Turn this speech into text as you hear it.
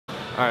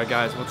Alright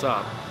guys, what's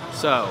up?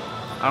 So,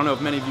 I don't know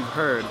if many of you've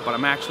heard, but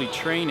I'm actually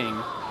training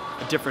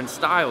a different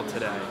style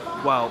today.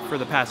 Well, for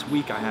the past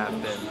week I have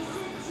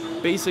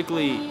been.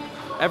 Basically,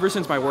 ever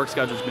since my work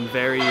schedule's been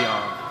very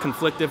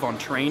conflictive on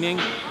training,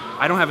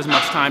 I don't have as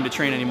much time to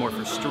train anymore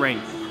for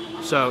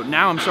strength. So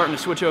now I'm starting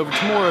to switch over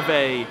to more of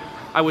a,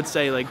 I would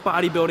say, like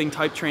bodybuilding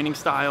type training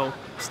style.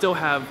 Still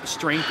have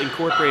strength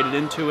incorporated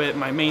into it.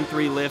 My main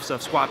 3 lifts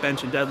of squat,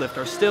 bench, and deadlift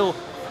are still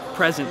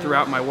present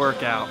throughout my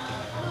workout,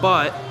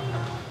 but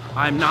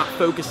I'm not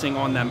focusing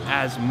on them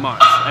as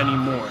much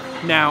anymore.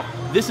 Now,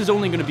 this is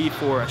only going to be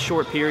for a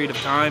short period of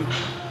time.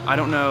 I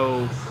don't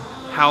know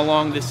how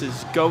long this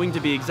is going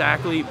to be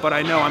exactly, but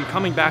I know I'm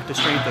coming back to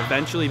strength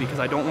eventually because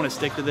I don't want to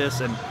stick to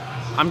this, and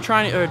I'm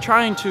trying to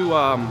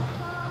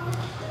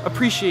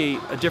appreciate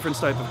a different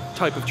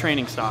type of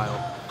training style.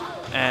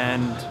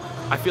 And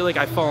I feel like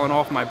I've fallen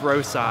off my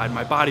bro side,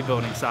 my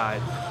bodybuilding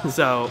side.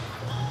 So,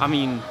 I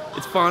mean,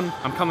 it's fun.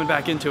 I'm coming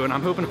back into it, and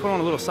I'm hoping to put on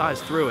a little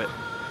size through it.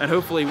 And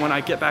hopefully when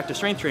I get back to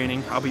strength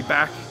training, I'll be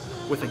back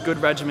with a good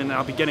regimen and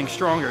I'll be getting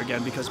stronger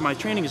again, because my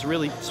training is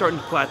really starting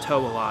to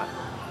plateau a lot.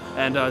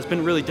 And it's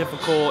been really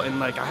difficult, and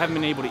like I haven't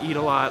been able to eat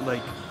a lot.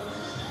 Like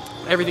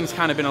everything's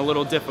kind of been a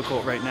little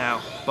difficult right now.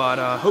 But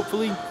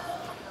hopefully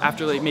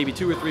after like maybe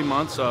 2 or 3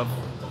 months of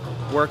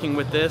working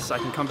with this, I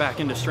can come back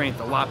into strength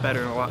a lot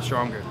better and a lot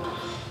stronger.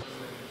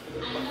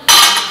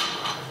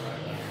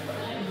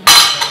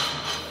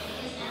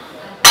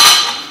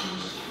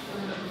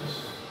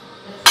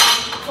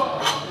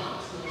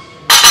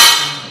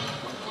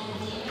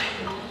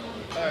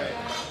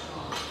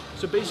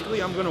 So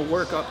basically I'm gonna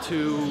work up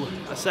to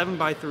a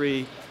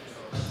 7x3.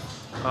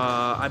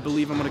 I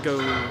believe I'm gonna go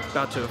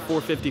about to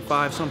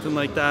 455, something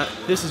like that.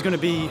 This is gonna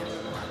be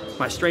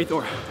my strength,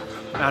 or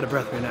I'm out of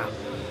breath right now.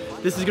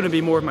 This is gonna be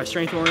more of my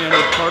strength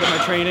oriented part of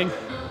my training.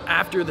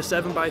 After the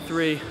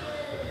 7x3,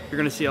 you're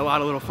gonna see a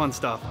lot of little fun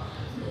stuff.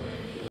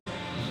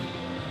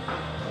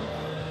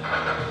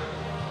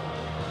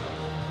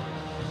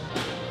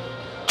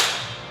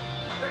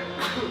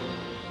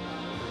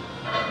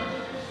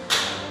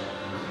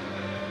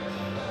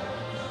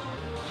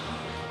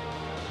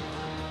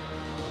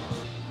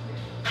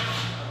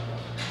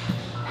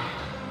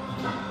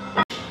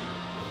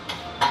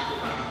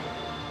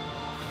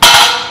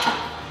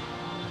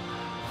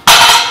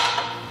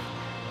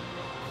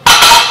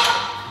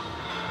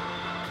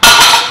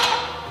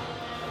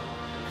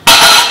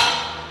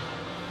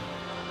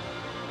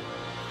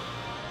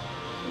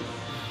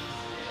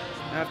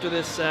 After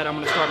this set, I'm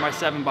going to start my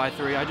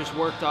 7x3. I just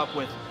worked up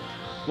with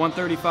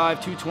 135,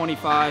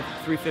 225,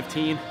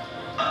 315,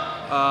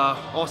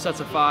 all sets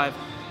of 5.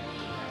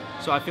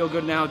 So I feel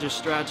good now, just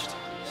stretched.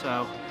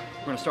 So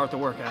we're going to start the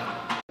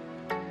workout.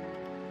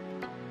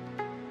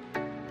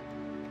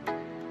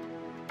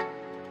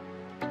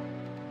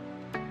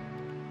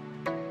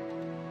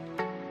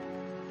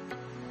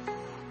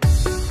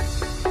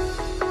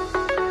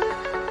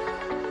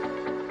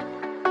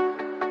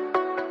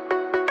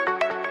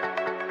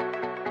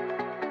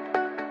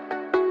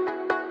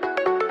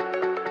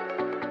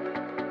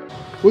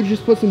 Would you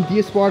just put some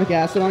D-aspartic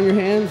acid on your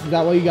hands? Is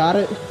that why you got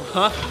it?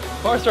 Huh?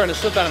 Bar's starting to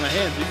slip out of my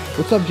hands, dude.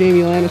 What's up,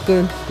 Jamie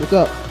Lannister? What's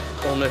up?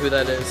 Don't know who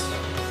that is.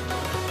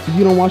 Because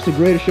you don't watch the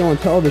greatest show on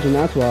television,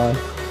 that's why.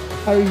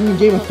 How are you in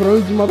Game of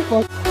Thrones, you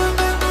motherfucker?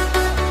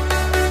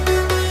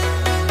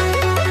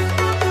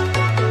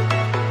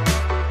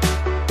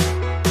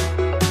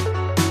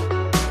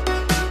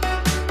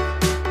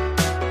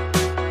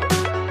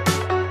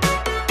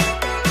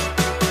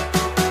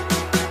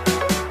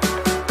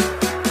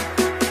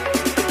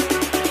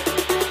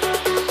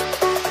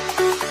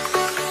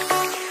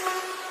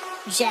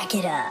 Jack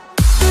it up.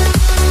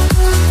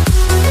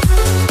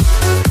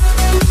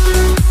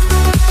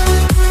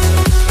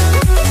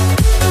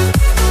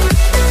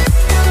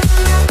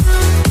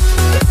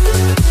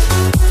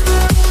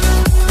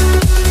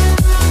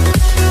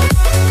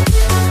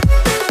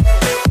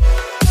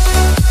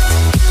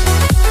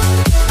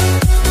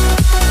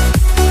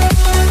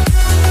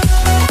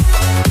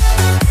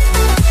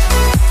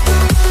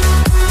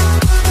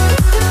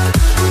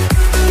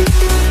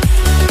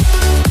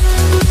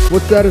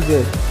 What set is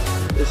this?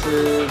 This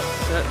is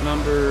set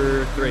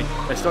number 3.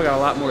 I still got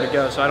a lot more to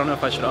go, so I don't know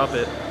if I should up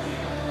it.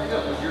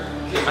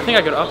 I think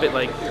I could up it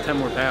like 10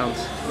 more pounds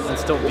and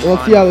still be fine.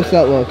 Let's see how the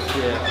set looks.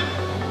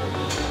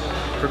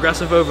 Yeah.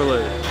 Progressive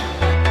overload.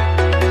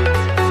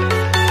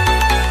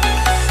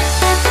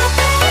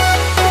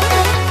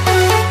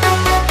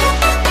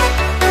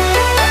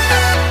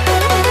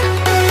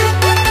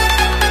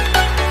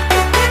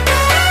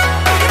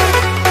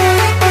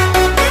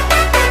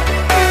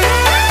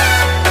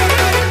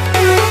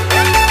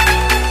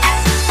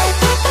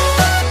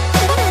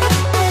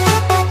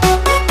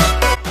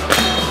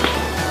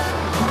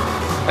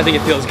 I think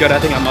it feels good. I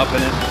think I'm up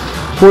in it.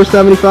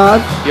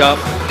 475? Yup.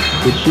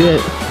 Good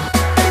shit.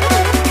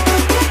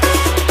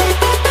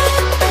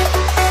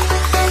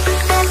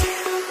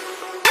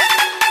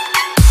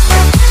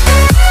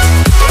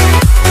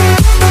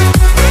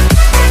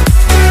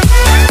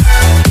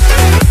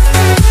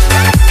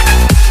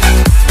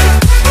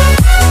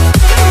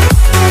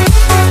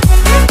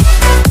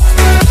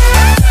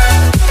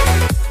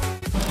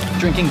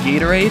 drinking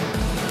Gatorade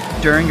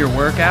during your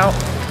workout,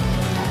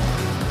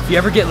 if you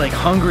ever get like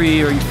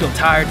hungry or you feel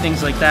tired,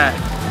 things like that,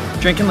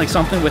 drinking like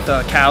something with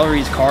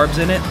calories,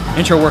 carbs in it,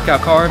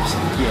 intra-workout carbs,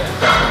 yeah,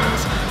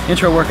 that's what it is.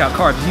 Intra-workout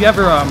carbs. If you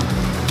ever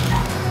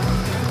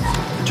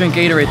drink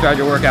Gatorade throughout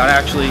your workout,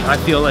 actually, I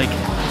feel like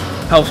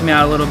helps me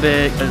out a little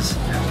bit because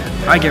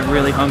I get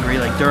really hungry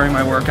like during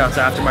my workouts,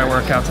 after my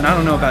workouts, and I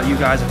don't know about you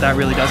guys if that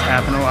really does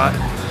happen a lot,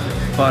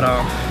 but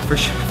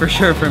for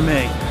sure for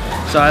me.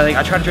 So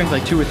I try to drink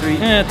like two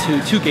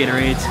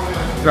Gatorades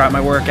throughout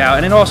my workout,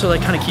 and it also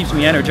like kind of keeps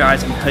me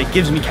energized and like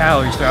gives me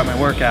calories throughout my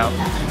workout,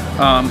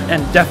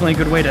 and definitely a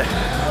good way to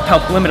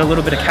help limit a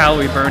little bit of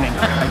calorie burning.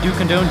 I do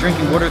condone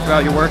drinking water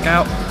throughout your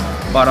workout,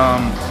 but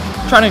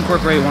try to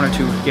incorporate 1 or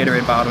 2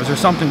 Gatorade bottles or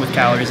something with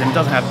calories, and it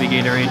doesn't have to be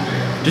Gatorade.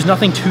 Just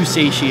nothing too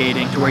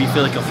satiating to where you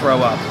feel like you'll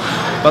throw up.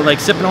 But like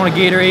sipping on a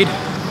Gatorade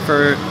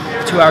for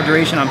a 2-hour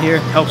duration, I'm here,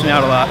 helps me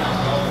out a lot.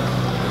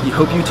 You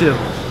hope you too.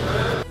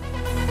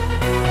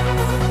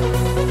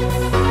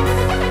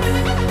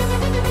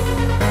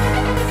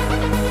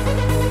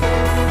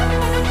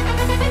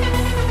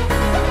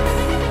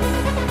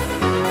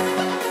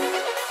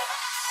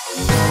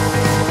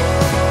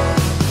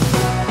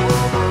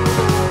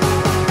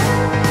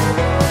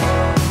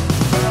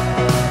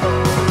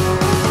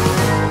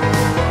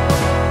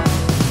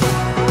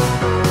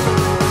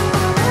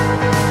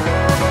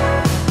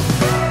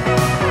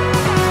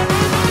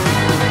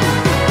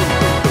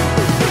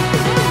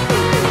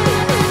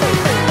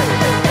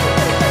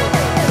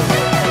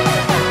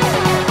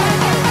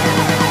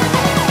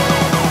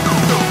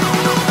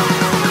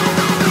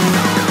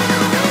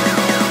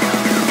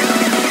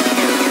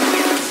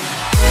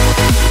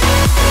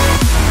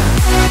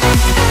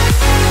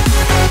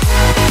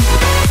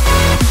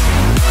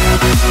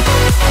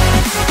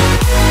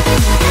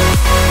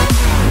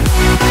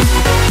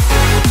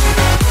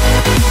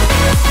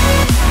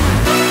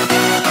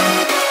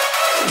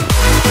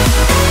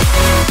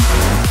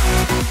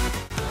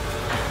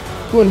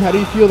 Qwin, how do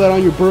you feel that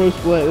on your bro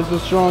split? This is the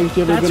strongest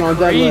you've ever been on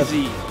deadlift. That's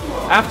crazy.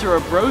 After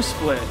a bro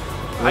split,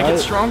 right? I get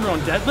stronger on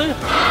deadlift.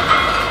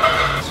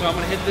 So I'm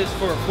gonna hit this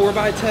for a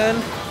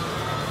 4x10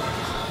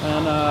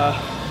 and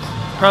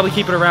probably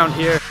keep it around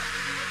here.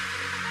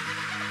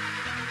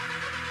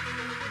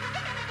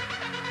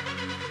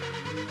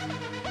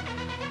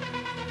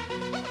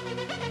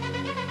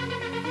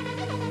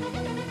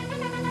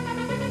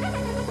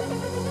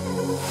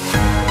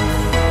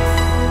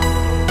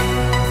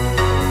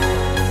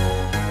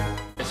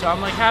 So I'm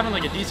like having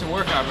like a decent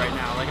workout right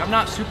now. Like I'm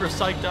not super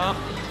psyched up.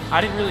 I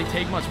didn't really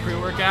take much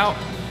pre-workout,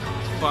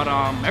 but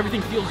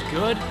everything feels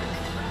good.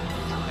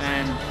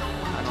 And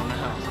I don't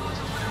know.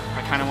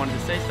 I kind of wanted to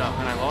say stuff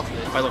and I lost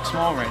it. I look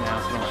small right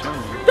now, so I'm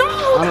showing you.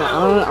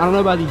 I don't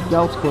know about these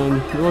delts, Qwin.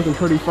 You're looking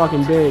pretty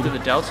fucking big. Do the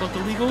delts look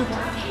illegal?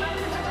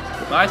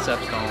 The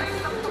biceps don't.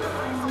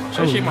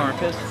 Should I shake my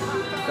armpits?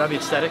 Gotta be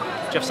aesthetic.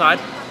 Jeff side.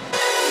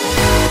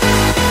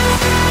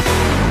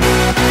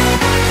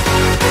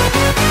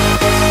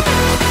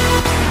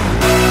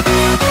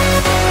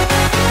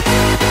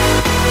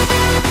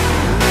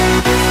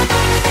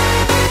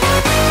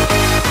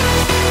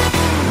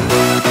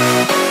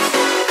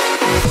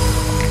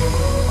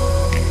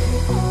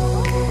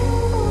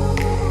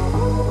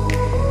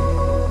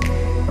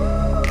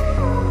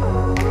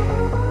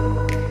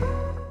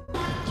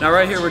 Now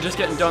right here, we're just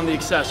getting done the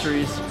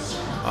accessories.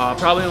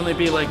 Probably only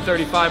be like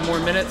 35 more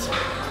minutes,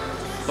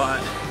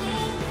 but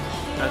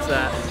that's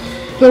that.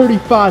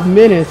 35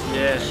 minutes?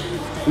 Yeah.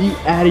 Are you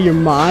out of your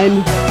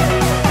mind?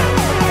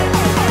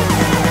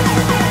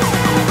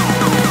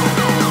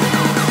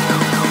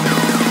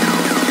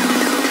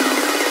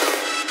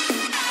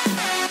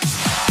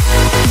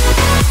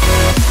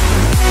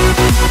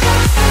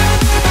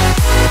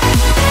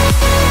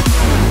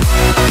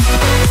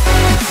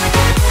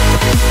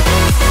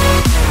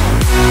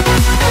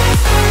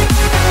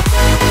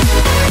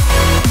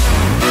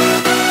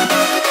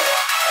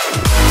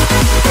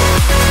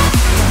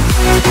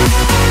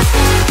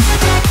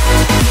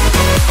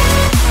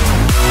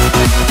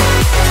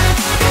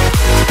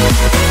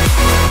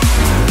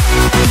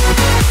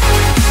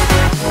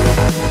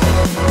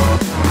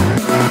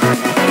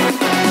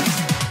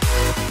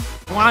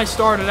 When I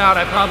started out,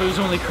 I probably was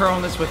only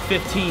curling this with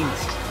 15s.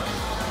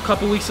 A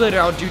couple weeks later,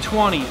 I would do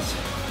 20s,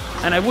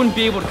 and I wouldn't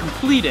be able to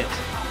complete it.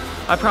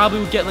 I probably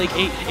would get like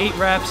 8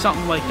 reps,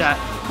 something like that.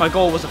 My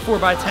goal was a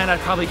 4x10. I'd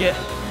probably get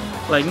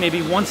like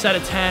maybe 1 set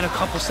of 10, a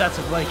couple sets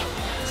of like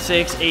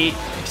 6, 8,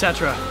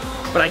 etc.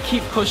 But I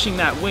keep pushing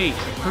that weight,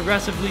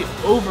 progressively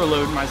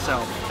overload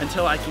myself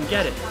until I can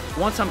get it.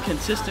 Once I'm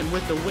consistent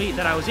with the weight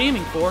that I was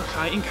aiming for,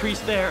 I increase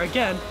there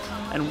again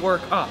and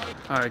work up.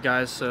 All right,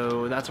 guys,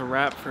 so that's a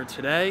wrap for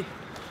today.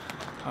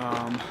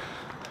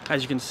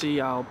 As you can see,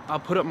 I'll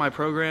put up my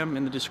program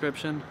in the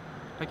description.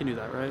 I can do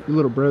that, right? Your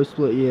little bro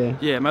split, yeah.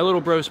 Yeah, my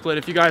little bro split.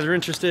 If you guys are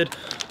interested,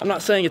 I'm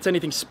not saying it's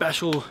anything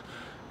special,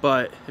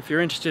 but if you're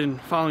interested in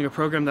following a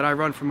program that I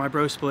run for my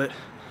bro split,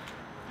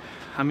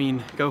 I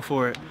mean, go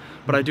for it.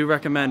 But I do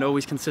recommend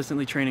always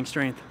consistently training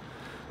strength.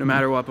 no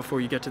matter what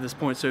before you get to this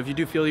point. So if you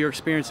do feel you're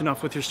experienced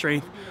enough with your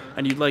strength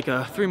and you'd like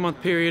a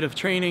 3-month period of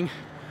training,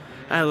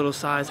 add a little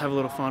size, have a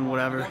little fun,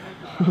 whatever.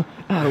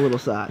 Add a little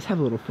size, have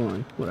a little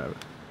fun, whatever.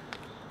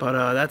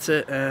 But that's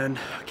it, and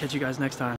I'll catch you guys next time.